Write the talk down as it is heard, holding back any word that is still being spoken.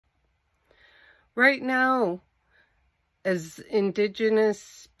Right now, as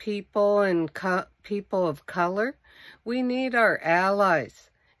Indigenous people and people of color, we need our allies.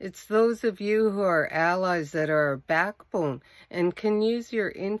 It's those of you who are allies that are our backbone and can use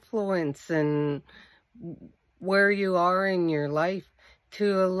your influence and where you are in your life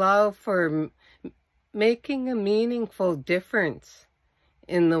to allow for making a meaningful difference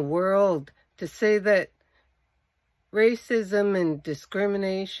in the world, to say that racism and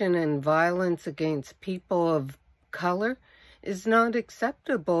discrimination and violence against people of color is not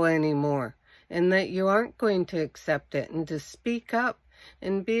acceptable anymore, and that you aren't going to accept it, and to speak up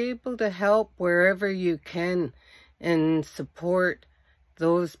and be able to help wherever you can and support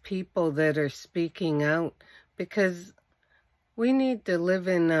those people that are speaking out, because we need to live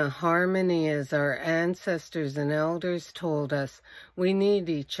in a harmony, as our ancestors and elders told us. We need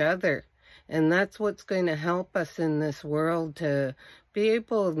each other. And that's what's going to help us in this world to be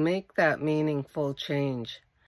able to make that meaningful change.